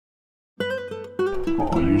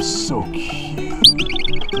Oh, you're so cute.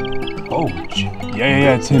 Oh,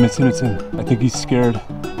 yeah, it's him. I think he's scared.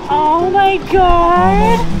 Oh my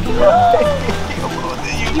god!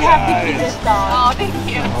 You have the cutest dog. Oh, thank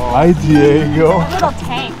you. Hi, Diego. A little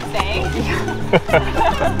tank thing.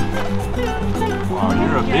 Wow,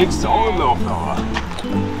 you're a big solid little fella.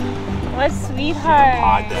 What sweetheart.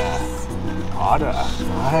 Ada.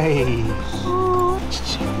 Hi. Oh,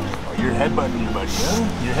 you're headbutting your buddy, huh?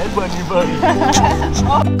 You're headbutting your buddy.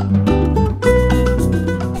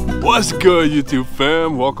 What's good, YouTube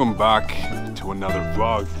fam? Welcome back to another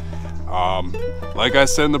vlog. Like I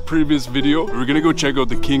said in the previous video, we're gonna go check out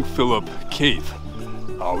the King Philip cave.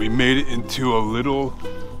 We made it into a little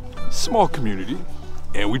small community,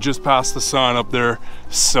 and we just passed the sign up there,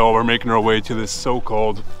 so we're making our way to this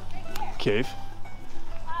so-called cave.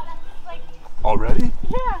 Already?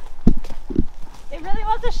 Yeah. It really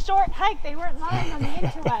was a short hike. They weren't lying on the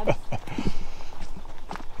interwebs.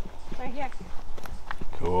 Right here.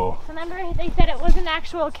 Cool. Remember they said it was an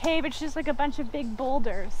actual cave, it's just like a bunch of big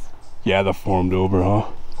boulders. Yeah, they formed over,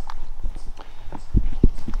 huh?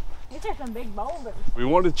 These are some big boulders. We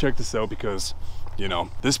wanted to check this out because, you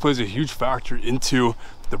know, this plays a huge factor into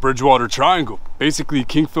the Bridgewater Triangle. Basically,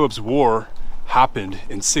 King Philip's War happened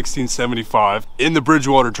in 1675 in the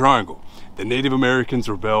Bridgewater Triangle. The Native Americans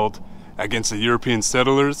rebelled against the European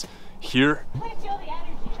settlers here. I feel the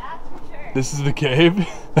energy, that's for sure. This is the cave?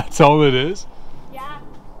 That's all it is? Yeah.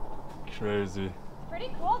 Crazy. Pretty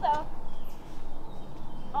cool though.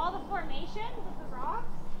 All the formations of the rocks.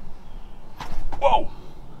 Whoa!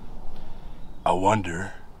 I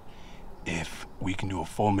wonder if we can do a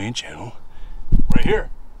full main channel right here.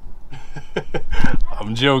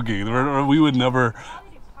 I'm joking. We would never.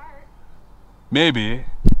 Probably do part. Maybe.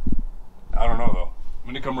 I don't know though. I'm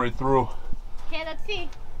gonna come right through. Okay, let's see.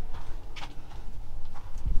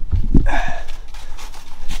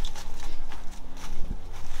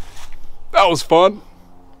 That was fun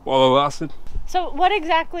while it lasted. So what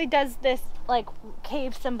exactly does this like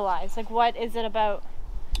cave symbolize? Like what is it about?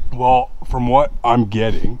 Well, from what I'm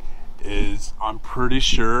getting is I'm pretty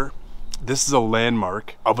sure this is a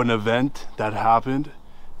landmark of an event that happened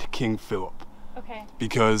to King Philip. Okay.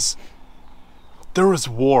 Because there was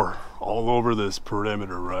war all over this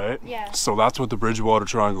perimeter, right? Yeah. So that's what the Bridgewater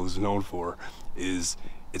Triangle is known for, is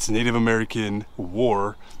it's a Native American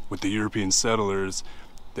war with the European settlers.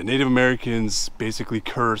 The Native Americans basically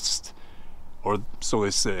cursed, or so they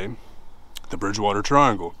say, the Bridgewater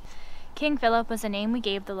Triangle. King Philip was a name we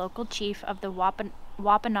gave the local chief of the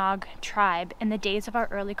Wampanoag tribe in the days of our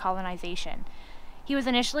early colonization. He was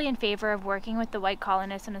initially in favor of working with the white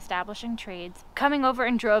colonists and establishing trades, coming over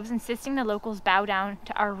in droves, insisting the locals bow down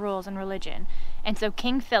to our rules and religion. And so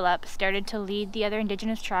King Philip started to lead the other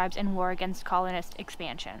indigenous tribes in war against colonist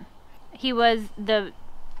expansion. He was the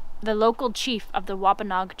local chief of the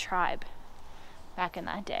Wampanoag tribe back in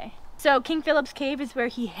that day. So King Philip's cave is where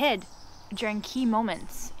he hid during key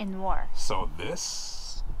moments in the war. So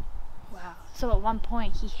this? Wow. So at one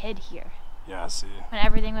point he hid here. Yeah, see. When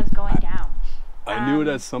everything was going down. I knew it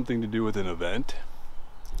had something to do with an event.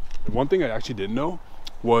 And one thing I actually didn't know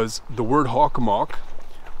was the word Hockomock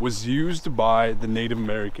was used by the Native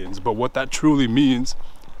Americans, but what that truly means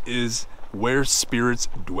is where spirits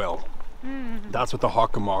dwell. That's what the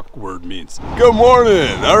Hockomock word means. Good morning!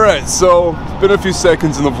 Alright, so it's been a few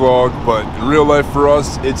seconds in the vlog, but in real life for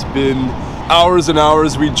us, it's been hours and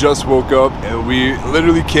hours. We just woke up and we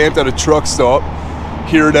literally camped at a truck stop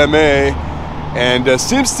here at MA. And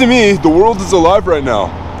seems to me the world is alive right now,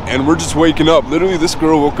 and we're just waking up. Literally, this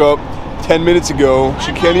girl woke up 10 minutes ago.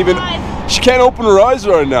 She can't open her eyes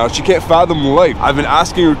right now. She can't fathom life. I've been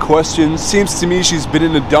asking her questions. Seems to me she's been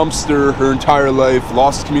in a dumpster her entire life,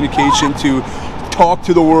 lost communication to talk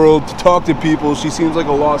to the world, to talk to people. She seems like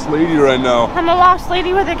a lost lady right now. I'm a lost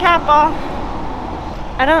lady with a cap off.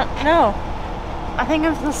 I don't know. I think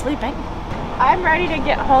I'm still sleeping. I'm ready to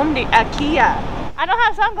get home to IKEA. I don't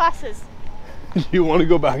have sunglasses. You want to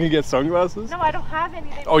go back and get sunglasses? No, I don't have any.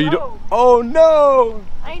 Oh, you don't? Oh no!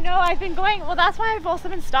 I know, I've been going, well that's why I've also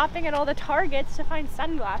been stopping at all the Targets to find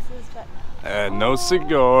sunglasses, but... And no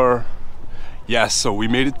cigar. Yes, so we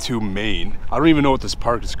made it to Maine. I don't even know what this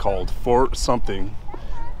park is called. Fort something.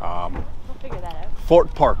 We'll figure that out.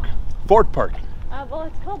 Fort Park. Fort Park. Well,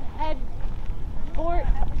 it's called Fort.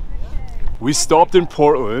 We stopped in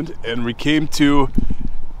Portland and we came to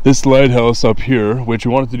this lighthouse up here, which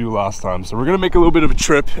we wanted to do last time. So we're gonna make a little bit of a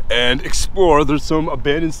trip and explore. There's some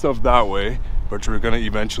abandoned stuff that way, which we're gonna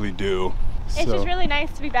eventually do. It's just really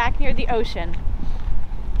nice to be back near the ocean.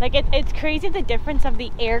 Like it's crazy the difference of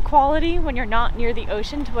the air quality when you're not near the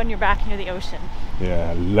ocean to when you're back near the ocean. Yeah,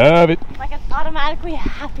 I love it. Like it's Automatically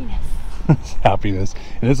happiness. Happiness.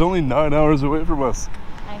 And it's only 9 hours away from us.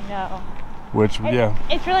 I know. Which, yeah.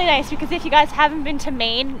 It's really nice because if you guys haven't been to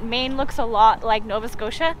Maine, Maine looks a lot like Nova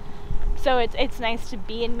Scotia. So it's nice to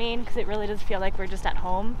be in Maine because it really does feel like we're just at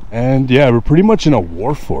home. And yeah, we're pretty much in a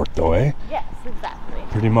war fort though, eh? Yes, exactly.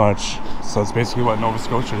 Pretty much. So it's basically what Nova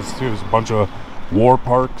Scotia is too. There's a bunch of war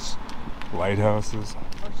parks, lighthouses.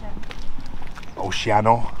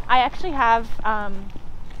 Oceano. I actually have a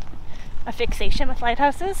fixation with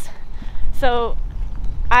lighthouses. So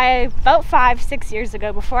about 5-6 years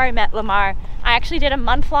ago, before I met Lamar, I actually did a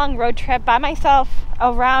month-long road trip by myself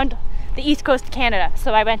around the east coast of Canada.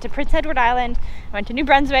 So I went to Prince Edward Island, I went to New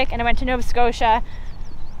Brunswick, and I went to Nova Scotia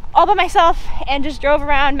all by myself and just drove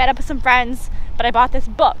around, met up with some friends. But I bought this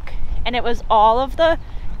book and it was all of the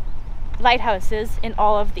lighthouses in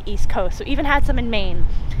all of the east coast. So even had some in Maine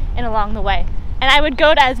and along the way. And I would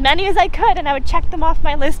go to as many as I could and I would check them off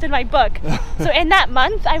my list in my book. So in that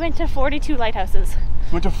month, I went to 42 lighthouses.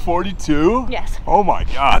 Went to 42? Yes. Oh my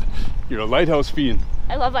God. You're a lighthouse fiend.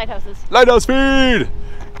 I love lighthouses. Lighthouse fiend!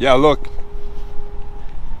 Yeah, look.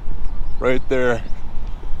 Right there.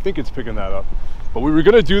 I think it's picking that up. But we were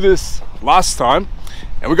gonna do this last time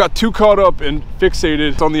and we got too caught up and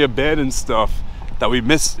fixated on the abandoned stuff that we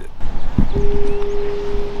missed it.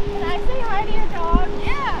 Can I say hi to your dog?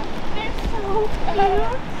 Yeah. They're so cute.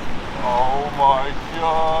 Oh my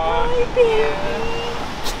God. Hi, baby.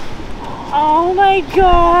 Oh my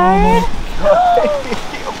God.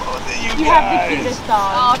 You have the cutest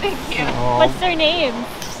dog. Oh, thank you. What's their names?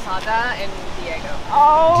 Pada and Diego.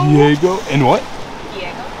 Oh. Diego and what?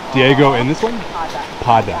 Diego. Diego and this one? Pada.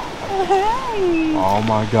 Pada. Hi. Oh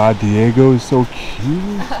my God, Diego is so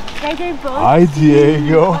cute. Guys are both Hi,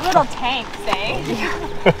 Diego. little tanks, eh?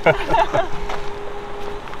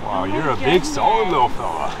 Wow, you're a big solid little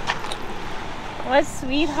fella. What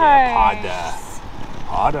sweetheart. Pada.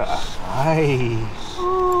 Pada. Hi.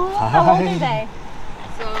 Oh, how old are they?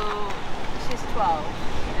 So she's 12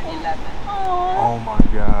 and 11. Oh, Oh my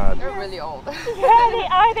God. They're really old. yeah, they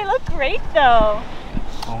are. They look great though.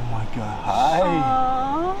 Oh my God. Hi.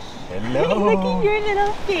 Aww. Hello. Look at your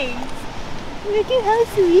little face. Look at how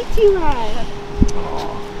sweet you are.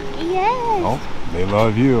 Yes. Oh, they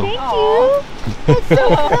love you. Thank you. That's so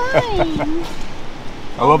kind.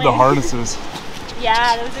 I love the harnesses.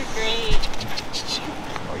 Yeah, those are great.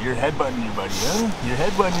 Oh, you're headbutting your buddy, huh? You're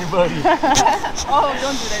headbutting your buddy. Oh,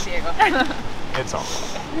 don't do that, Diego. It's all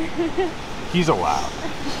right. He's allowed.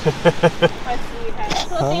 What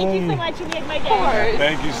sweetheart. Well, thank you so much. You made my day.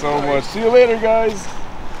 Thank you so much. See you later, guys.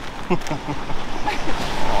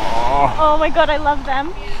 Aw. Oh my God, I love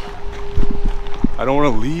them. I don't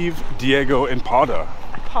want to leave Diego and Pada.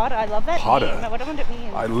 Pada, I love that Pada. name. I wonder what it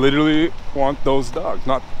means. I literally want those dogs.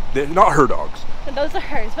 They're not her dogs. And those are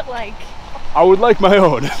hers, but like. I would like my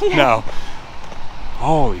own now.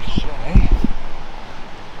 Holy shit, eh?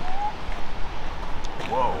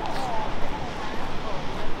 Whoa.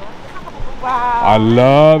 Wow. I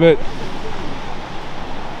love it.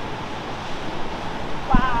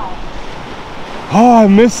 Wow. Oh, I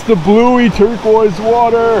missed the bluey turquoise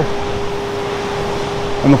water.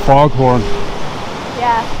 And the foghorn.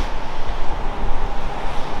 Yeah.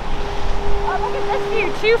 Oh, look at this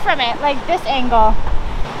view too from it, like this angle.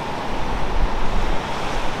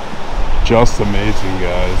 Just amazing,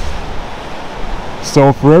 guys.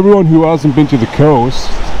 So for everyone who hasn't been to the coast,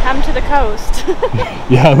 Come to the coast.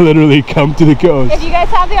 yeah, literally come to the coast. If you guys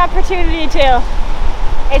have the opportunity to,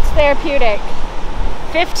 it's therapeutic.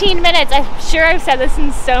 15 minutes, I'm sure I've said this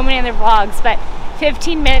in so many other vlogs, but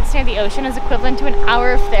 15 minutes near the ocean is equivalent to an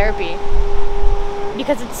hour of therapy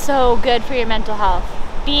because it's so good for your mental health.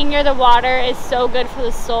 Being near the water is so good for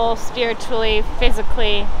the soul, spiritually,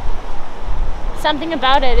 physically. Something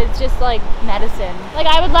about it is just like medicine. Like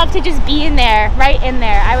I would love to just be in there, right in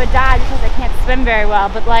there. I would die because I can't swim very well,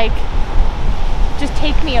 but like, just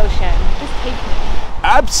take me, ocean. Just take me.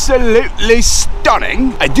 Absolutely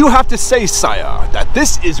stunning. I do have to say, sire, that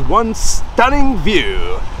this is one stunning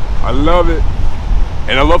view. I love it.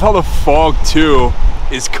 And I love how the fog too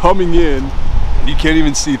is coming in. You can't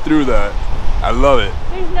even see through that. I love it.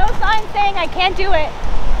 There's no sign saying I can't do it.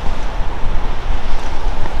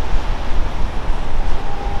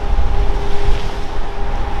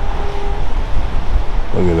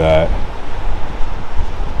 Look at that.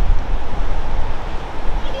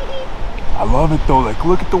 I love it though, like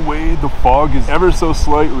look at the way the fog is ever so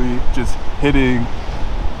slightly just hitting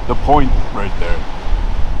the point right there.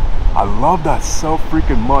 I love that so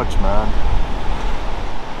freaking much, man.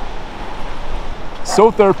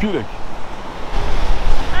 So therapeutic.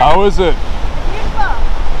 How is it? Beautiful.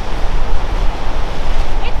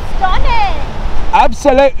 It's stunning.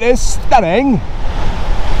 Absolutely stunning.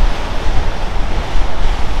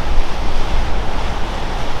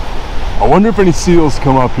 I wonder if any seals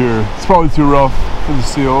come up here. It's probably too rough for the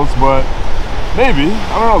seals, but maybe.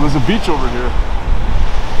 I don't know. There's a beach over here.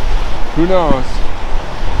 Who knows?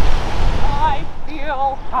 I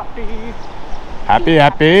feel happy. Happy,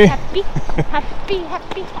 happy. Happy, happy,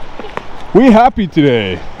 happy, happy. We happy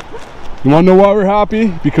today. You wanna know why we're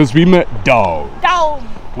happy? Because we met dogs. Dogs.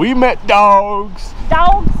 We met dogs.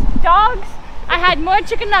 Dogs. Dogs. I had more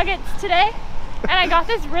chicken nuggets today, and I got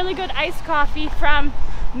this really good iced coffee from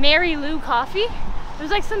Mary Lou Coffee. It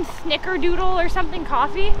was like some snickerdoodle or something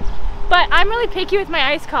coffee, but I'm really picky with my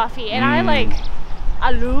iced coffee, and I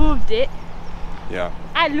loved it. Yeah.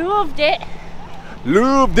 I loved it.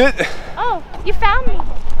 Loved it. Oh, you found me.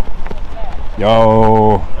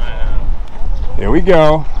 Yo. Here we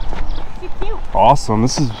go. You're cute. Awesome.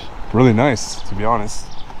 This is really nice, to be honest.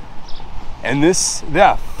 And this,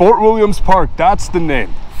 yeah, Fort Williams Park. That's the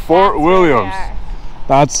name. Fort Williams.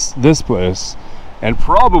 That's this place. And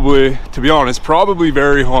probably, to be honest, probably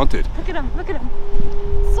very haunted. Look at him. Look at him.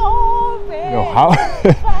 So red. Yo, how?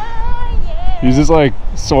 He's just like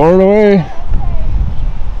soaring away.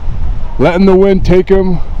 Letting the wind take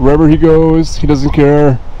him wherever he goes. He doesn't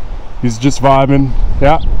care. He's just vibing.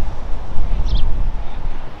 Yeah.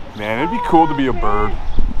 Man, it'd be cool to be a bird.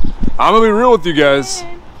 I'm gonna be real with you guys.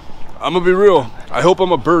 I'm gonna be real. I hope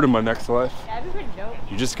I'm a bird in my next life. Yeah, that'd be pretty dope.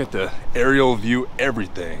 You just get to aerial view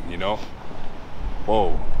everything, you know?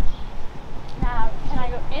 Whoa. Now, can I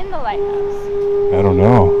go in the lighthouse? I don't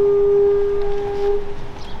know.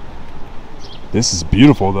 This is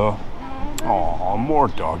beautiful though. Oh, more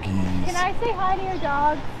doggies. Can I say hi to your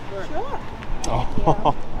dog? Sure.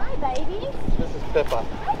 Oh. Hi, babies. This is Pippa,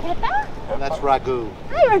 Hi, Pippa. and that's Ragu.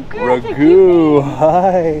 Hi, Ragu. Ragu,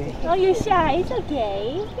 hi. Oh, you're shy. It's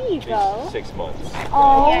okay. Here you go. 6 months.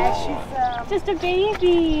 Oh, yeah, she's just a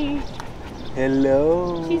baby.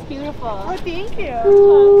 Hello. She's beautiful. Oh, thank you.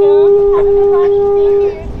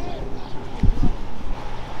 Welcome.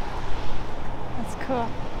 That's cool.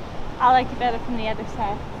 I like it better from the other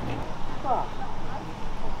side.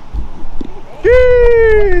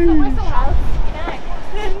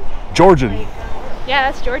 Georgian. Yeah,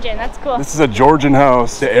 that's Georgian. That's cool. This is a Georgian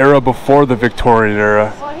house, the era before the Victorian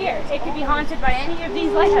era. Well, here, it could be haunted by any of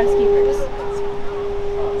these lighthouse keepers.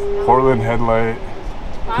 Portland headlight,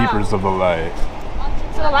 keepers of the light.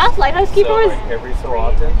 So the last lighthouse keeper was... Every so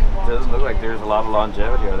often, it doesn't look like there's a lot of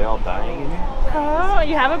longevity. Are they all dying in here? Oh,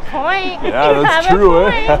 you have a point. Yeah, You that's have a true,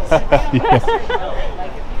 point. Yeah.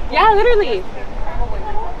 Yeah, literally.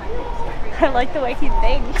 I like the way he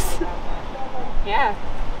thinks. Yeah.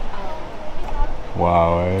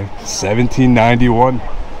 Wow, 1791.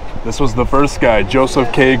 This was the first guy,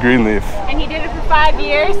 Joseph K. Greenleaf. And he did it for 5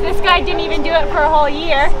 years. This guy didn't even do it for a whole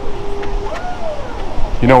year.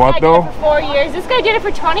 You know what I though? did it for 4 years. This guy did it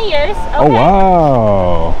for 20 years. Okay. Oh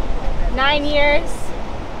wow. 9 years.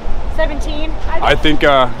 17. I think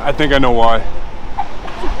I know why.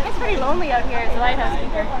 It's pretty lonely out here as a lighthouse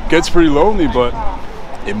keeper. Gets pretty lonely, but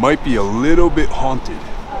it might be a little bit haunted.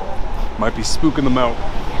 Might be spooking them out.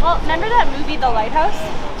 Well, remember that movie, The Lighthouse?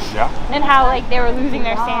 Yeah. And how like they were losing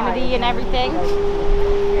their sanity and everything?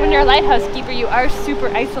 When you're a lighthouse keeper, you are super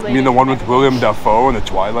isolated. You mean the one with William Dafoe and the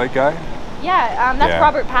Twilight guy? Yeah, that's Yeah.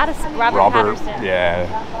 Robert Pattinson. Robert Patterson. Yeah.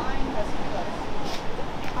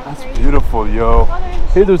 That's beautiful, yo.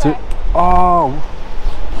 Hey, there's a. Oh.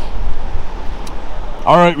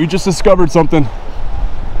 All right, we just discovered something.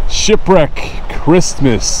 Shipwreck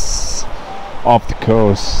Christmas off the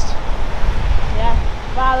coast. Yeah.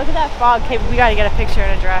 Wow, look at that fog. Okay, we gotta get a picture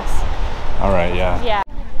and a dress. All right, yeah. Yeah.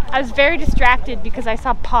 I was very distracted because I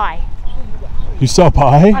saw pie. You saw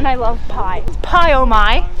pie? And I love pie. It's pie oh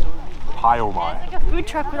my. Pie oh my. It's like a food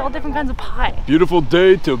truck with all different kinds of pie. Beautiful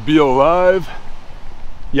day to be alive.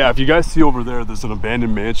 Yeah, if you guys see over there, there's an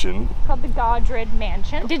abandoned mansion. It's called the Godred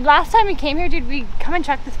Mansion. Last time we came here, did we come and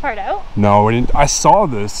check this part out? No, we didn't. I saw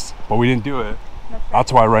this, but we didn't do it.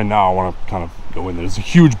 That's why right now I want to kind of go in there. There's a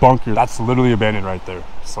huge bunker that's literally abandoned right there,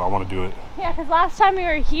 so I want to do it. Yeah, because last time we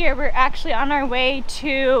were here, we were actually on our way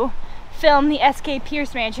to film the S.K.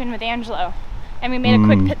 Pierce Mansion with Angelo, and we made a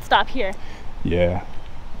quick pit stop here. Yeah.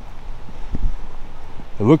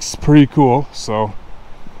 It looks pretty cool, so.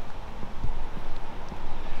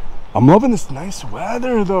 I'm loving this nice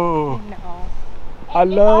weather though. No. I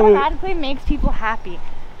love it. It automatically makes people happy.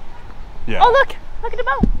 Yeah. Oh look! Look at the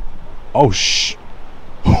boat! Oh shh.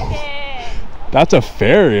 Yeah. That's a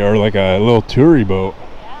ferry or like a little toury boat.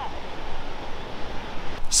 Yeah.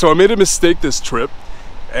 So I made a mistake this trip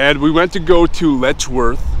and we went to go to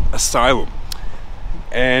Letchworth Asylum.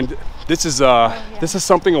 And this is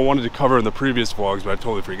something I wanted to cover in the previous vlogs, but I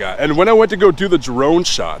totally forgot. And when I went to go do the drone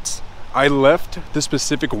shots, I left the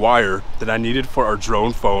specific wire that I needed for our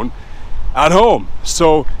drone phone at home.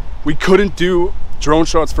 So we couldn't do drone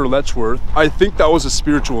shots for Letchworth. I think that was a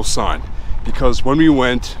spiritual sign, because when we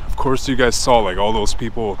went, of course you guys saw like all those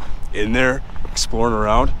people in there exploring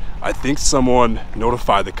around. I think someone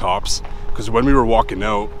notified the cops, because when we were walking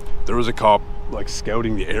out, there was a cop like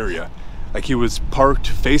scouting the area. Like he was parked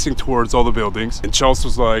facing towards all the buildings, and Chelsea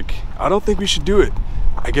was like, I don't think we should do it.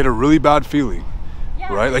 I get a really bad feeling.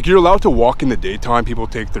 Yeah. Right? Like you're allowed to walk in the daytime, people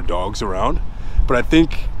take their dogs around, but I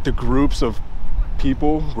think the groups of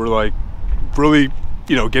people were like really,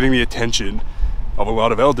 you know, getting the attention of a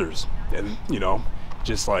lot of elders, and you know,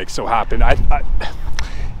 just like so happened.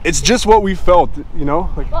 It's just what we felt, you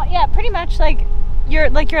know. Like, well, yeah, pretty much like you're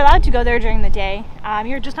allowed to go there during the day.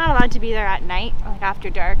 You're just not allowed to be there at night, like after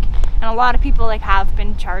dark. And a lot of people like have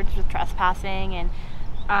been charged with trespassing, and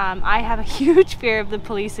I have a huge fear of the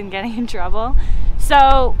police and getting in trouble.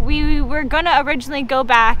 So we were gonna originally go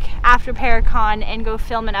back after Paracon and go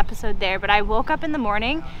film an episode there, but I woke up in the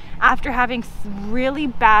morning after having really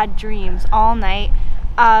bad dreams all night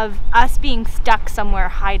of us being stuck somewhere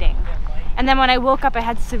hiding. And then when I woke up, I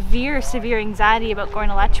had severe anxiety about going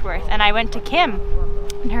to Letchworth, and I went to Kim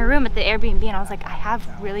in her room at the Airbnb, and I was like, I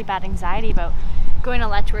have really bad anxiety about going to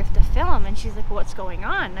Letchworth to film. And she's like, what's going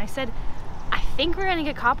on? And I said, I think we're gonna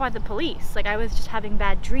get caught by the police. Like I was just having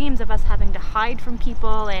bad dreams of us having to hide from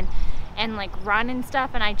people and like run and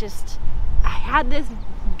stuff, and I had this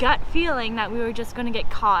gut feeling that we were just gonna get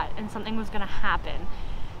caught and something was gonna happen.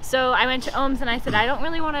 So I went to Ohms and I said, I don't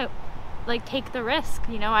really want to like take the risk,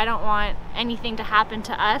 you know. I don't want anything to happen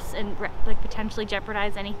to us and like potentially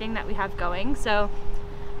jeopardize anything that we have going. So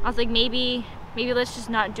I was like, maybe let's just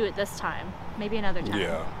not do it this time, maybe another time.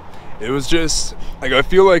 Yeah, it was just like, I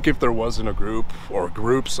feel like if there wasn't a group or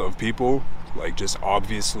groups of people like just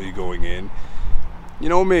obviously going in, you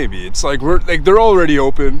know, maybe it's like we're like, they're already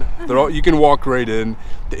open, they're all, you can walk right in.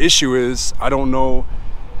 The issue is, I don't know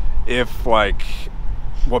if like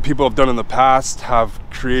what people have done in the past have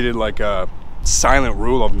created like a silent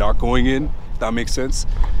rule of not going in, if that makes sense.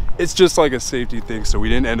 It's just like a safety thing, so we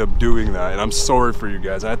didn't end up doing that, and I'm sorry for you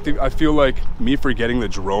guys. I feel like me forgetting the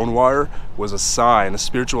drone wire was a sign, a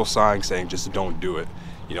spiritual sign saying just don't do it.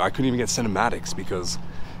 You know, I couldn't even get cinematics because,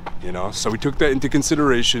 you know, so we took that into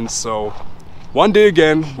consideration. So one day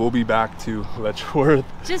again, we'll be back to Letchworth.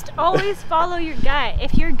 Just always follow your gut.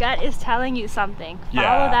 If your gut is telling you something,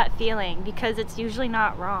 follow that feeling, because it's usually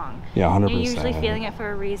not wrong. Yeah, 100%. You're usually feeling it for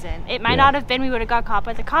a reason. It might not have been we would have got caught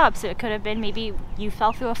by the cops. It could have been maybe you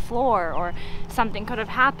fell through a floor or something could have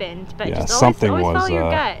happened. But just always follow your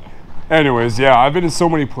gut. Anyways, yeah, I've been in so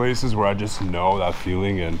many places where I just know that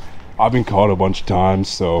feeling, and I've been caught a bunch of times,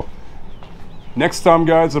 so next time,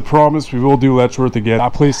 guys, I promise we will do Letchworth again.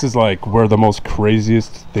 That place is like where the most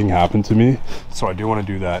craziest thing happened to me. So I do want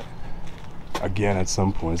to do that again at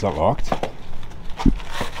some point. Is that locked?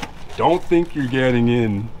 Don't think you're getting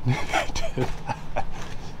in.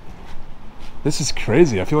 This is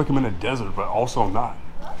crazy. I feel like I'm in a desert, but also not.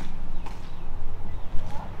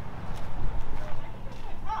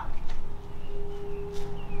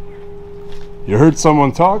 You heard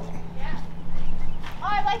someone talk?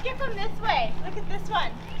 I like it from this way. Look at this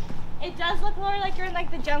one. It does look more like you're in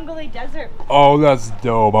like the jungly desert. Oh, that's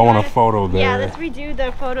dope. I want a photo there. Yeah, let's redo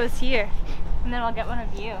the photos here. And then I'll get one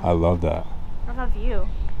of you. I love that. I love you.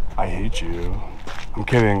 I hate you. I'm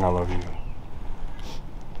kidding, I love you.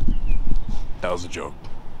 That was a joke.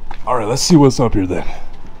 Alright, let's see what's up here then.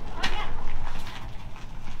 Oh, yeah.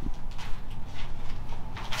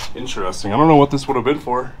 Interesting. I don't know what this would have been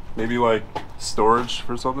for. Maybe like storage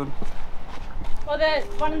for something? Well,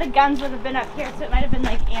 one of the guns would have been up here, so it might have been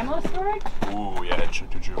like ammo storage. Ooh, yeah,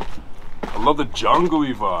 true. I love the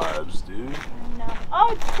jungly vibes, dude. I know.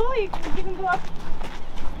 Oh, it's cool. You can go up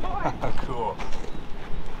more. Cool.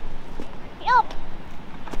 Help!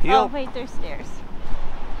 Oh, wait, there's stairs.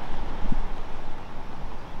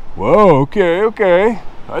 Whoa, okay.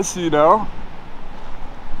 I see now.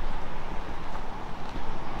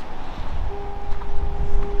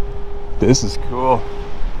 This is cool.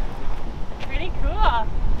 Pretty cool.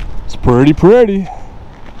 It's pretty.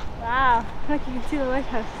 Wow, look, you can see the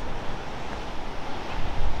lighthouse.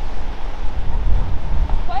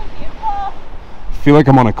 Quite beautiful. I feel like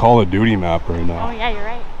I'm on a Call of Duty map right now. Oh yeah, you're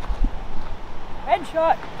right. Red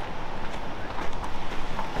shot.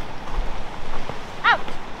 Ouch,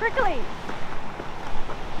 prickly.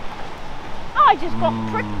 Oh, I just got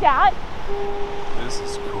pricked at. This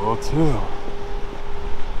is cool too.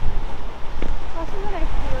 That's a nice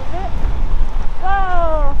view of it. Whoa.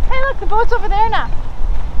 The boat's over there now.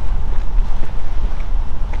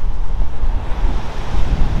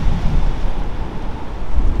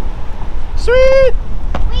 Sweet!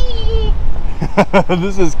 Whee!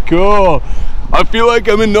 This is cool. I feel like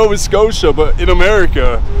I'm in Nova Scotia, but in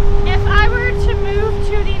America. If I were to move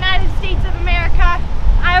to the United States of America,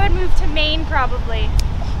 I would move to Maine probably.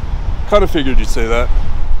 Kind of figured you'd say that.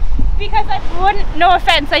 Because I wouldn't, no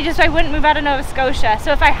offense, I wouldn't move out of Nova Scotia.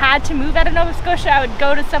 So if I had to move out of Nova Scotia, I would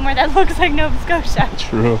go to somewhere that looks like Nova Scotia.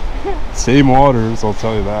 True. Same waters, I'll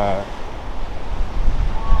tell you that.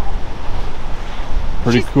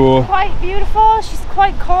 Pretty cool. She's quite beautiful, she's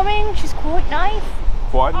quite calming, she's quite nice.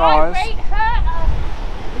 Quite I nice. rate her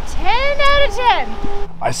a 10 out of 10.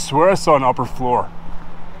 I swear I saw an upper floor.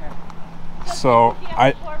 So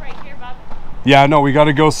Right here, Bob. yeah, no, we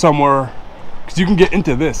gotta go somewhere, because you can get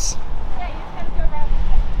into this. Yeah, you just gotta go around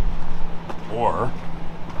this way. Or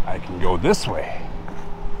I can go this way.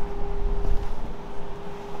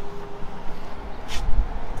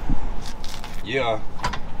 Yeah.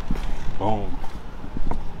 Boom.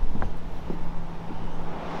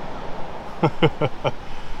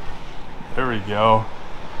 There we go.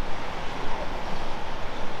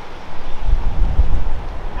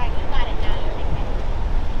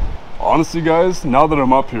 Honestly guys, now that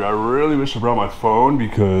I'm up here, I really wish I brought my phone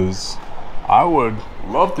because I would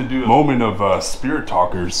love to do a moment of spirit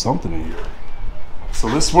talk or something in here. So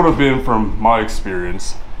this would have been, from my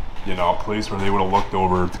experience, you know, a place where they would have looked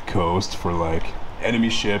over the coast for like enemy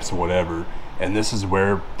ships or whatever, and this is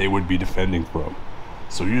where they would be defending from.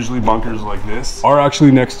 So usually bunkers like this are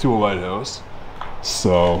actually next to a lighthouse,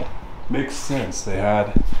 so makes sense. They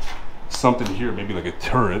had something here, maybe like a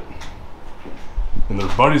turret, and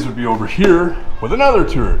their buddies would be over here with another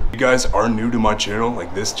turret. If you guys are new to my channel,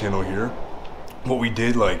 like this channel here, what we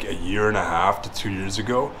did like a year and a half to 2 years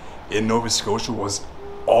ago in Nova Scotia was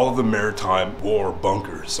all of the maritime war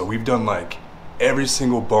bunkers. So we've done like every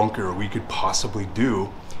single bunker we could possibly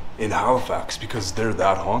do in Halifax because they're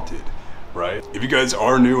that haunted, right? If you guys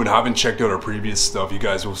are new and haven't checked out our previous stuff, you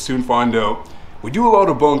guys will soon find out we do a lot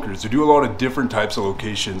of bunkers. We do a lot of different types of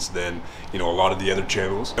locations than, you know, a lot of the other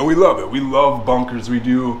channels. And we love it. We love bunkers. We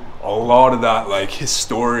do a lot of that like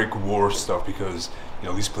historic war stuff because, you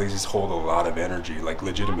know, these places hold a lot of energy, like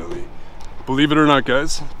legitimately. Believe it or not,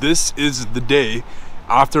 guys, this is the day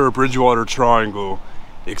after a Bridgewater Triangle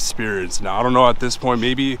experience. Now, I don't know at this point,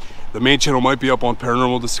 maybe the main channel might be up on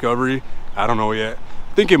Paranormal Discovery. I don't know yet.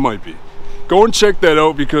 I think it might be. Go and check that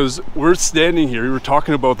out because we're standing here. We were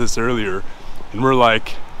talking about this earlier. And we're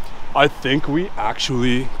like, I think we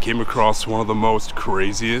actually came across one of the most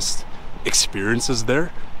craziest experiences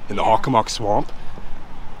there in the Hockomock Swamp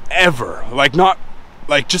ever. Like, not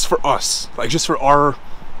like just for us, like just for our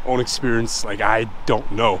own experience. Like, I don't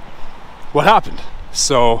know what happened.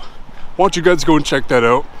 So why don't you guys go and check that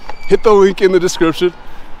out. Hit the link in the description.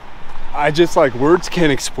 I just, like, words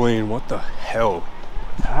can't explain what the hell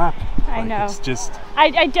happened. I know. It's just,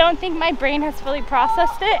 I don't think my brain has fully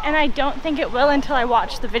processed it, and I don't think it will until I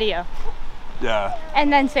watch the video. yeah.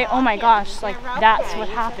 And then say, oh my gosh, like that's what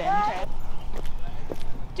happened.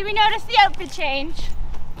 Do we notice the outfit change?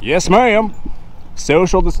 Yes, ma'am.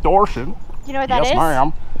 Social distortion. You know what that is? Yes,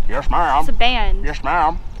 ma'am. Yes, ma'am. It's a band. Yes,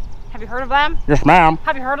 ma'am. Have you heard of them? Yes, ma'am.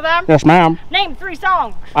 Have you heard of them? Yes, ma'am. Name 3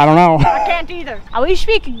 songs. I don't know. I can't either. I wish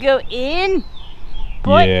we could go in,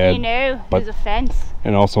 but Yeah, you know, but- there's a fence.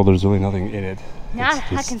 And also, there's really nothing in it. Nah, It's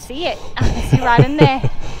I just- can see it. I can see right in there.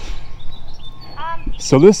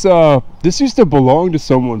 So this used to belong to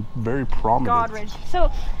someone very prominent. Godridge.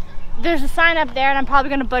 So there's a sign up there, and I'm probably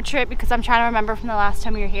gonna butcher it because I'm trying to remember from the last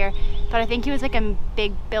time we were here. But I think he was like a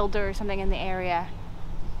big builder or something in the area.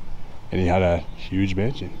 And he had a huge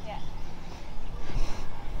mansion. Yeah.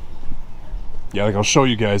 Yeah, like I'll show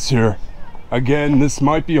you guys here. Again, this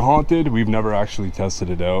might be haunted. We've never actually tested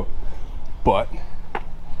it out, but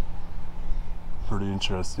pretty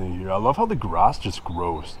interesting here. I love how the grass just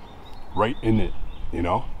grows right in it, you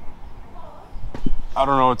know? I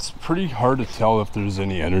don't know, it's pretty hard to tell if there's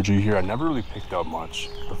any energy here. I never really picked up much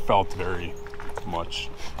or felt very much.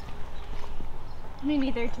 Me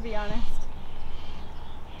neither, to be honest.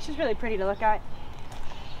 She's really pretty to look at.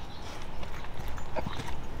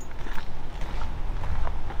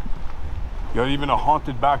 Got even a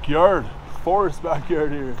haunted backyard, forest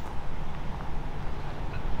backyard here.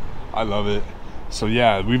 I love it. So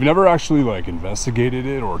yeah, we've never actually like investigated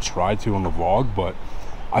it or tried to on the vlog, but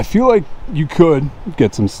I feel like you could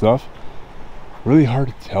get some stuff. Really hard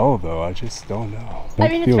to tell though, I just don't know. I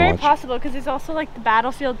mean, it's feel very much. possible because it's also like the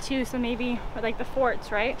battlefield too, so maybe, or like the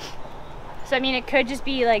forts, right? So I mean, it could just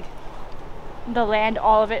be like the land,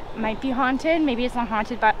 all of it might be haunted. Maybe it's not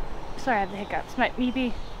haunted, but Sorry, I have the hiccups.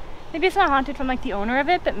 Maybe it's not haunted from like the owner of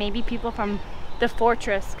it, but maybe people from the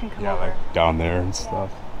fortress can come over. Like down there and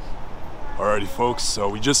stuff. Alrighty folks, so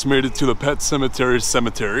we just made it to the Pet Cemetery.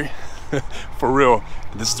 For real.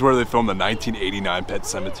 This is where they filmed the 1989 Pet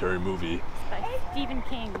Cemetery movie. By Stephen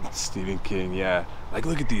King. Stephen King, yeah. Like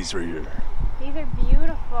look at these right here. These are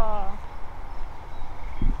beautiful.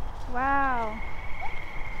 Wow.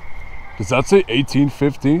 Does that say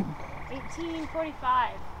 1815?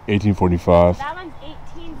 1845. 1845. That one's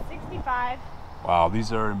 1865. Wow,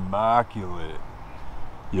 these are immaculate.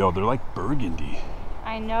 Yo, they're like burgundy.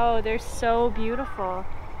 I know, they're so beautiful.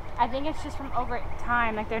 I think it's just from over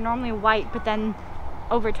time. Like they're normally white, but then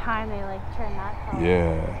over time they like turn that color.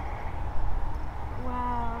 Yeah.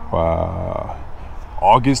 Wow. Wow.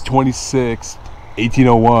 August 26th,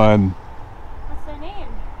 1801. What's their name?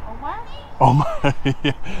 Omar? Oh my!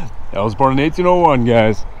 I was born in 1801,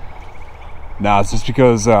 guys. Nah, it's just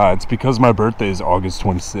because my birthday is August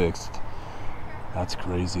 26th. That's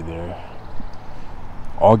crazy there.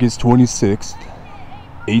 August 26th,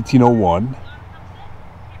 1801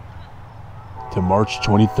 to March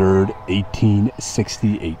 23rd,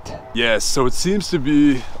 1868. Yeah, so it seems to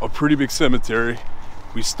be a pretty big cemetery.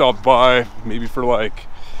 We stopped by maybe for like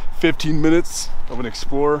 15 minutes of an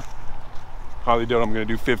explore. Highly doubt I'm gonna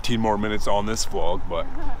do 15 more minutes on this vlog, but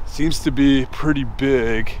seems to be pretty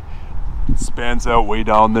big. It spans out way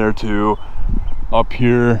down there too, up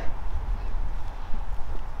here.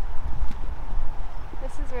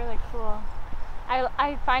 This is really cool.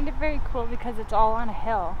 I find it very cool because it's all on a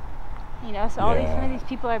hill. You know, so some of these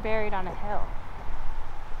people are buried on a hill.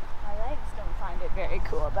 My legs don't find it very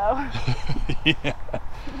cool though. Yeah.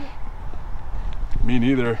 Me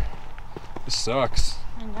neither. It sucks.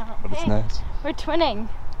 I know. But it's nice. We're twinning.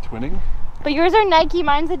 Twinning? But yours are Nike,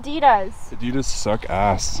 mine's Adidas. Adidas suck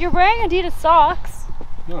ass. You're wearing Adidas socks.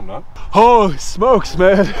 No, I'm not. Oh, smokes,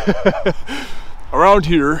 man. Around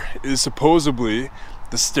here is supposedly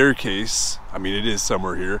the staircase. I mean, it is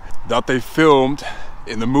somewhere here that they filmed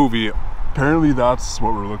in the movie. Apparently that's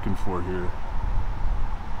what we're looking for here.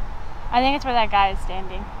 I think it's where that guy is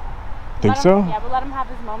standing. Think so? Yeah, but let him have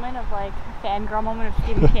his moment of like fangirl moment of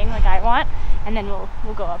Stephen King like I want, and then we'll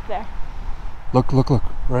go up there. Look,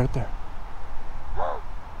 right up there.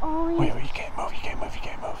 Oh, yeah. Wait, you can't move, you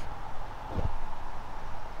can't move.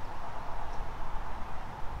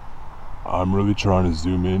 I'm really trying to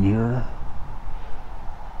zoom in here,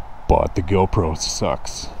 but the GoPro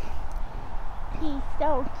sucks. He's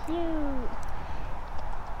so cute.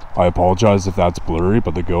 I apologize if that's blurry,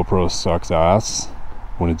 but the GoPro sucks ass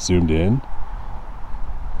when it's zoomed in.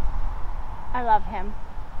 I love him.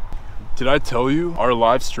 Did I tell you our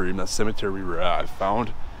live stream, that cemetery we were at, I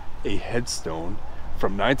found a headstone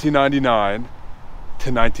from 1999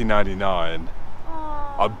 to 1999.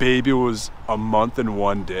 Aww. A baby was a month and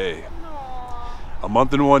 1 day. Aww. A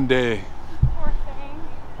month and 1 day. Poor thing.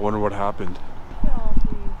 I wonder what happened. Oh,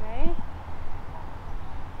 baby.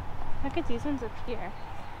 Look at these ones up here.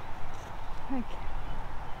 Like,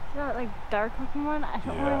 that like dark looking one. I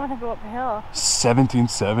don't really want to go uphill.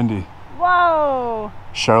 1770. Whoa!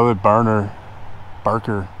 Charlotte Barker.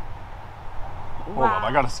 Wow. Hold on,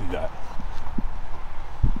 I gotta see that.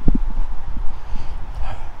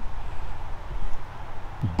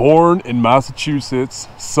 Born in Massachusetts,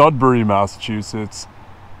 Sudbury, Massachusetts,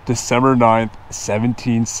 December 9th,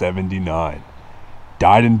 1779.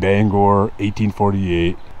 Died in Bangor,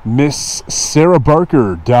 1848. Miss Sarah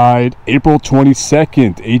Barker died April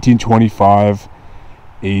 22nd, 1825,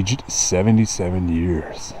 aged 77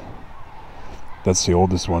 years. That's the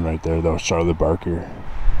oldest one right there though, Charlotte Barker.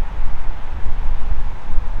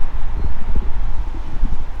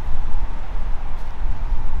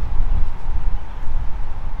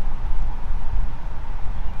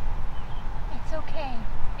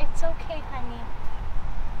 It's okay, honey.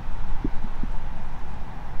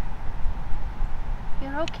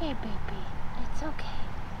 You're okay, baby. It's okay.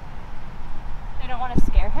 I don't want to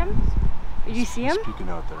scare him. Did you see him? He's peeking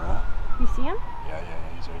out there, huh? You see him? Yeah,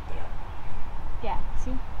 he's right there. Yeah,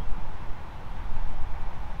 see?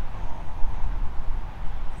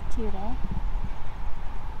 It's cute, eh?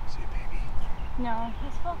 See, baby? No,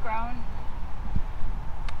 he's full grown.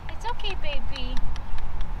 It's okay, baby.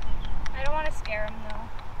 I don't want to scare him, though.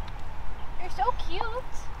 You're so cute.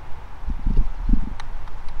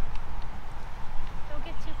 Don't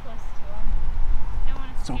get too close to him. I don't want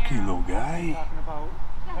to It's scare okay, him. little guy. Talking about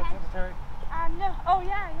Pet Cemetery? No. Oh,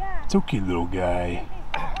 yeah. It's okay, little guy.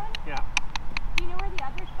 Yeah. Do you know where the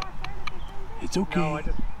other spots are that they filmed it? It's okay. No,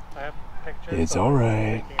 I have pictures. It's so alright.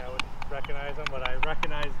 I was thinking I would recognize them, but I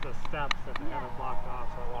recognize the steps that they haven't blocked off,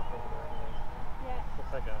 so I walked over there anyways. Yeah.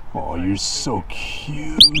 Looks like a. Oh, you're so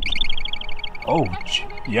cute. Oh,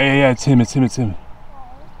 yeah, it's him.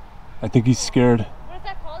 I think he's scared. What is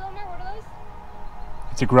that called, Omar? What are those?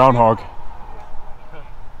 It's a groundhog.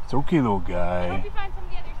 It's okay, little I hope guy. you find some of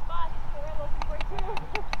the other spots that we're looking for too.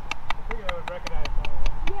 I figured I would recognize some of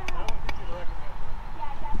them. Yeah. That one gets you to recognize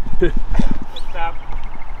them. Yeah, definitely. It's that. If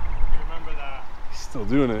you remember the He's still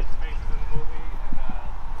doing it. faces in the movie and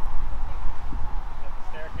the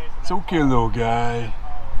staircase. It's okay, little guy.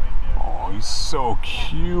 Oh, he's so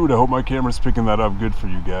cute. I hope my camera's picking that up good for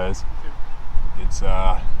you guys. It's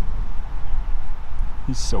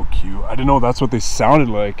he's so cute. I didn't know that's what they sounded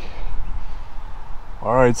like.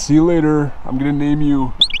 All right, see you later. I'm gonna name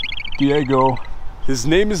you Diego. His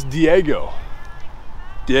name is Diego.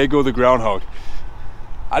 Diego the groundhog.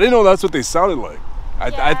 I didn't know that's what they sounded like.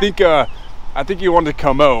 I think he wanted to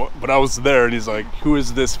come out, but I was there and he's like, who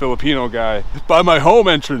is this Filipino guy by my home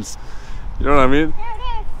entrance? You know what I mean? Here it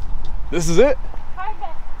is. This is it? Perfect.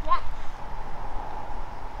 Yeah.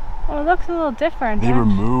 Well, it looks a little different. They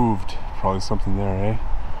removed probably something there, eh?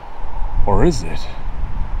 Or is it?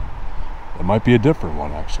 It might be a different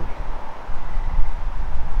one, actually.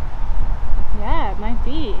 Yeah, it might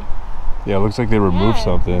be. Yeah, it looks like they removed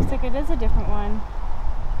something. Looks like it is a different one.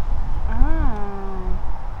 Oh.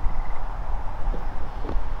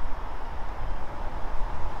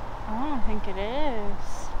 I don't think it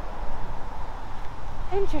is.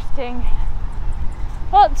 Interesting.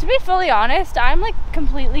 Well, to be fully honest, I'm like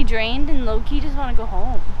completely drained and low-key just want to go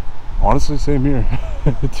home. Honestly, same here,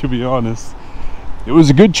 to be honest. It was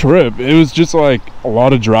a good trip. It was just like a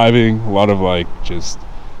lot of driving, a lot of like just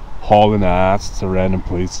hauling ass to random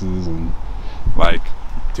places, and like,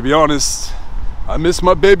 to be honest, I miss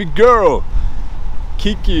my baby girl,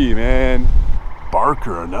 Kiki, man.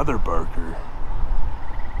 Barker, another Barker.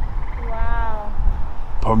 Wow.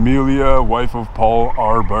 Pamelia, wife of Paul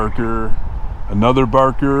R. Barker. Another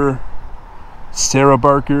Barker. Sarah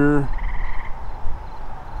Barker.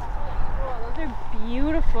 Cool. Those are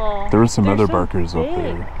beautiful. There were some They're other so Barkers up big.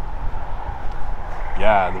 there.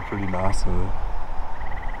 Yeah, they're pretty massive.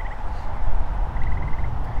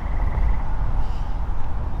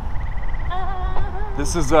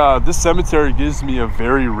 This cemetery gives me a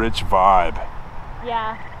very rich vibe,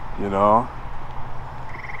 Yeah. you know?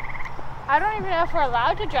 I don't even know if we're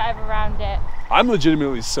allowed to drive around it. I'm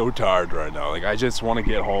legitimately so tired right now. Like, I just want to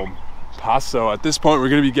get home. Paso, at this point, we're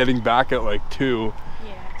going to be getting back at like 2.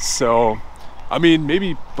 Yeah. So, I mean,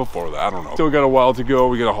 maybe before that, I don't know. Still got a while to go.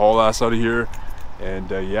 We got to haul ass out of here. And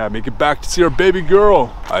yeah, make it back to see our baby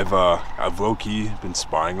girl. I've low-key been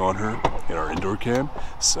spying on her in our indoor cam.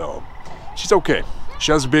 So, she's okay.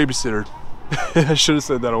 She has a babysitter. I should have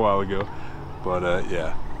said that a while ago. But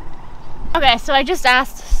yeah. Okay, so I just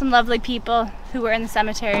asked some lovely people who were in the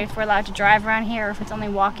cemetery if we're allowed to drive around here or if it's only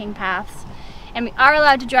walking paths. And we are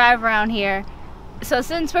allowed to drive around here. So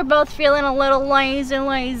since we're both feeling a little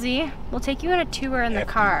lazy, we'll take you on a tour in the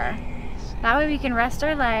car. That way we can rest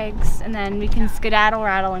our legs and then we can skedaddle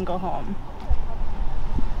rattle and go home.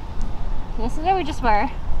 This is where we just were.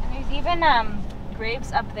 And there's even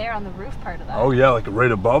graves up there on the roof part of that. Oh yeah, like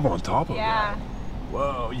right above on top of Yeah. that.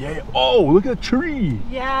 Whoa, yeah. Oh, look at that tree.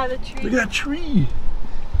 Yeah, the tree. Look at that tree.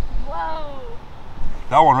 Whoa.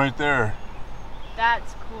 That one right there.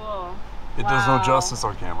 That's cool. It does no justice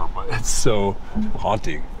on camera, but it's so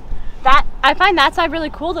haunting. That I find that side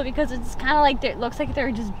really cool though because it's kind of like it looks like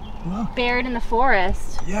they're just buried in the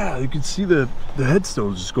forest. Yeah, you can see the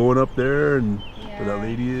headstones just going up there and where that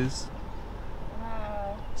lady is.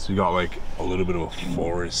 Wow. So you got like a little bit of a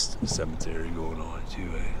forest cemetery going on too,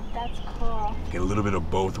 eh? That's cool. Get a little bit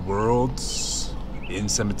of both worlds. In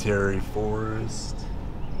cemetery, forest.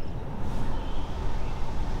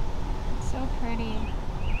 So pretty.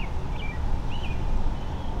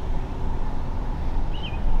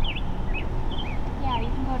 Yeah, you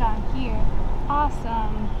can go down here.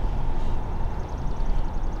 Awesome.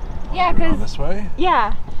 Yeah, Going because this way?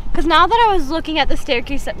 now that I was looking at the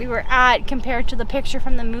staircase that we were at compared to the picture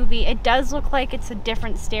from the movie, it does look like it's a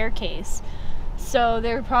different staircase. So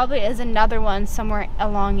there probably is another one somewhere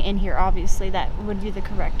along in here, obviously, that would be the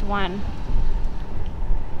correct one.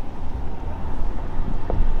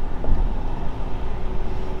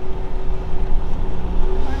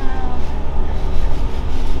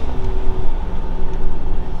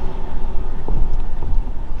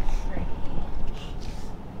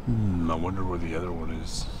 I wonder where the other one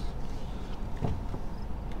is.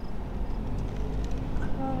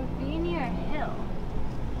 Well, we're being near a hill.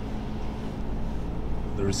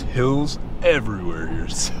 There's hills everywhere here,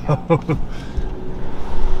 so.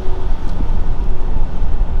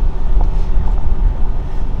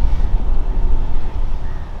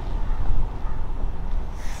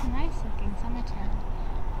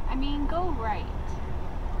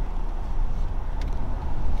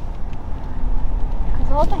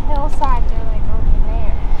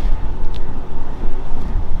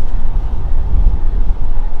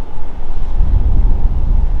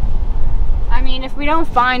 don't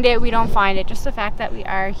find it, we don't find it. Just the fact that we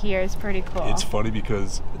are here is pretty cool. It's funny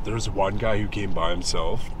because there's one guy who came by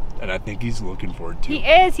himself, and I think he's looking for it too. He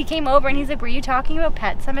is. He came over and he's like, were you talking about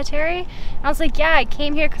Pet Cemetery? And I was like, yeah, I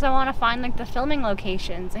came here because I want to find like the filming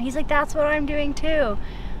locations. And he's like, that's what I'm doing too.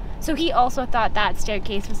 So he also thought that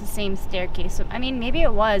staircase was the same staircase. So, I mean, maybe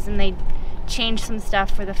it was, and they changed some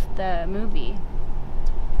stuff for the movie.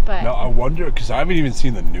 But Now, I wonder, because I haven't even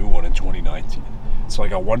seen the new one in 2019. So,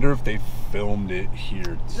 like, I wonder if they filmed it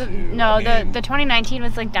here too. The 2019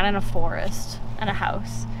 was like done in a forest and a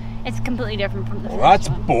house. It's completely different from the Well, first that's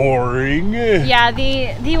one. boring. Yeah,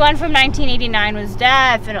 the one from 1989 was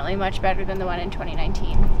definitely much better than the one in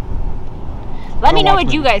 2019. Let me know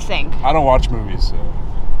what you guys think. I don't watch movies, so.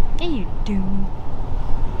 Yeah, you do.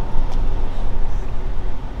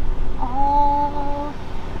 Oh.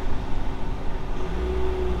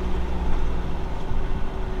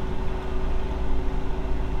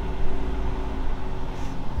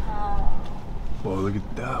 Whoa, look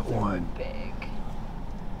at that one. Big.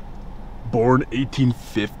 Born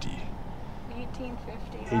 1850.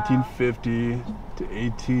 1850. 1850 to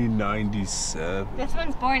 1897. This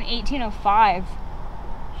one's born 1805.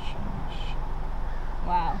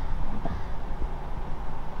 Wow.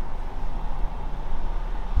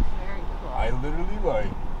 Very cool. I literally, like,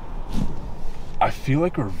 I feel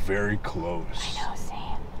like we're very close. I know,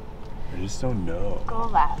 same. I just don't know. Go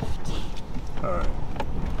left. Alright.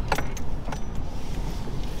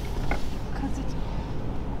 Because it's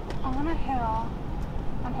on a hill.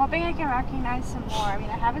 I'm hoping I can recognize some more. I mean,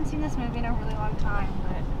 I haven't seen this movie in a really long time,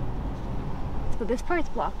 but... So this part's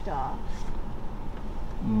blocked off.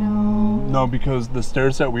 No, because the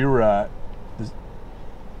stairs that we were at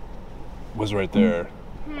was right there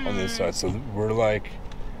on this side. So we're like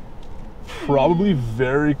probably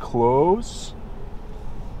very close,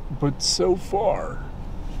 but so far.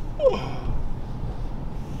 I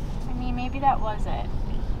mean, maybe that was it.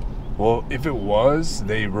 Well, if it was,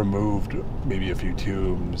 they removed maybe a few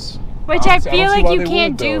tombs. Which I don't see feel why like you they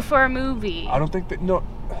can't would, do though. for a movie. I don't think that, no.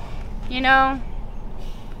 You know?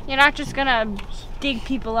 You're not just gonna dig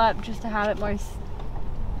people up just to have it more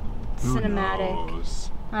Who cinematic. knows?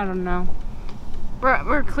 I don't know.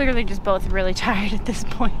 We're clearly just both really tired at this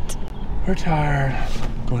point. We're tired.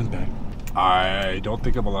 Going to bed. I don't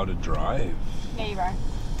think I'm allowed to drive. Yeah, you are.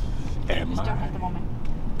 Am Just don't I? at the moment.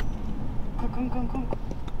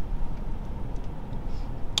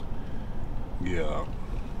 Yeah.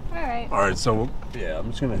 Alright. Alright, so, yeah, I'm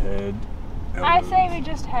just gonna head. out I of- say we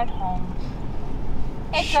just head home.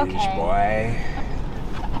 It's Sheesh, okay. boy.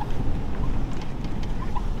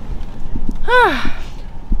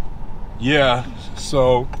 Yeah,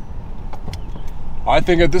 so I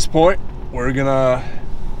think at this point we're gonna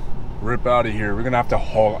rip out of here. We're gonna have to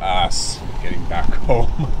haul ass getting back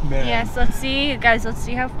home. Man. Yes, let's see, guys, let's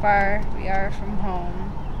see how far we are from home.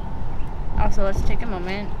 Also, let's take a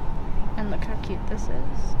moment and look how cute this is.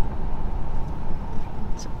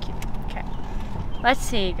 So cute. Okay. Let's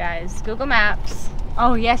see, guys. Google Maps.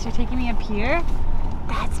 Oh, yes, you're taking me up here?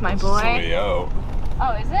 That's my This is the boy. way out.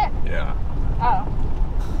 Oh, is it? Yeah. Oh.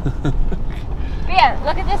 But yeah,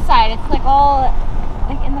 look at this side. It's like all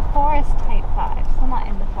like in the forest type vibes. Well, not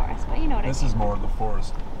in the forest, but you know what This I mean. is more in the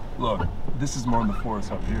forest. Look, this is more in the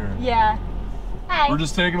forest up here. Yeah. Hi. We're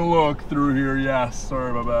just taking a look through here. Yeah,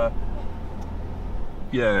 sorry about that.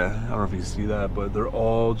 Yeah, I don't know if you can see that, but they're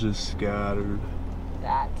all just scattered.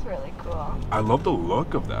 That's really cool. I love the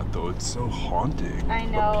look of that though. It's so haunting. I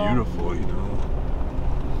but know. beautiful, you know.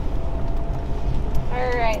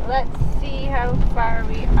 Alright, let's see how far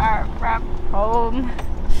we are from home.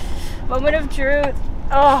 Moment of truth.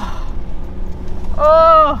 Oh.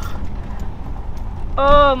 Oh.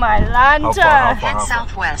 Oh, my Lanta. How far? Head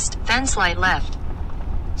southwest, then slide left.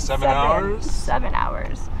 7 hours? 7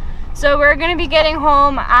 hours. So we're going to be getting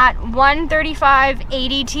home at 1:35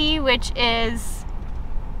 ADT, which is...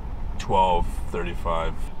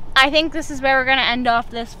 12:35. I think this is where we're going to end off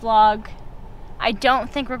this vlog. I don't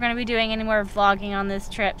think we're going to be doing any more vlogging on this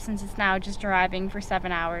trip since it's now just driving for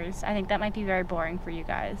 7 hours. I think that might be very boring for you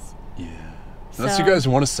guys. Yeah. Unless you So- guys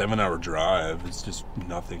want a 7-hour drive, it's just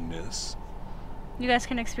nothingness. You guys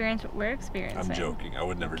can experience what we're experiencing. I'm joking. I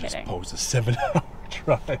would never just Kidding. post a 7-hour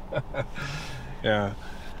drive. Yeah.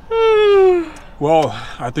 Well,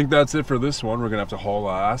 I think that's it for this one. We're gonna have to haul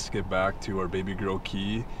ass, get back to our baby girl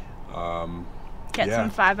Key. Get Yeah.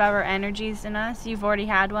 some 5-hour energies in us. You've already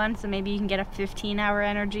had one, so maybe you can get a 15-hour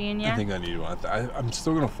energy in you. I think I need one. I'm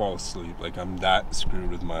still gonna fall asleep. Like, I'm that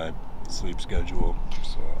screwed with my sleep schedule.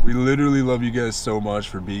 So we literally love you guys so much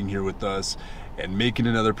for being here with us and making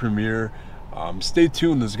another premiere. Stay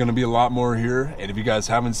tuned. There's gonna be a lot more here. And if you guys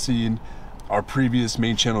haven't seen our previous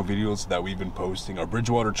main channel videos that we've been posting. Our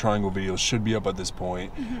Bridgewater Triangle videos should be up at this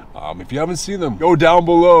point. If you haven't seen them, go down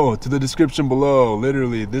below to the description below.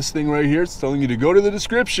 Literally, this thing right here, it's telling you to go to the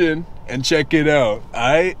description and check it out.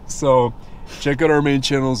 Alright, so check out our main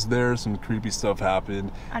channels there. Some creepy stuff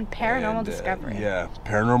happened On Paranormal Discovery. Yeah,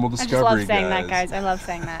 Paranormal Discovery. I just love saying that, guys. I love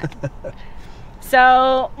saying that.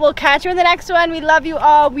 So we'll catch you in the next one. We love you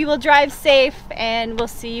all. We will drive safe, and we'll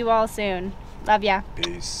see you all soon. Love ya.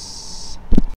 Peace.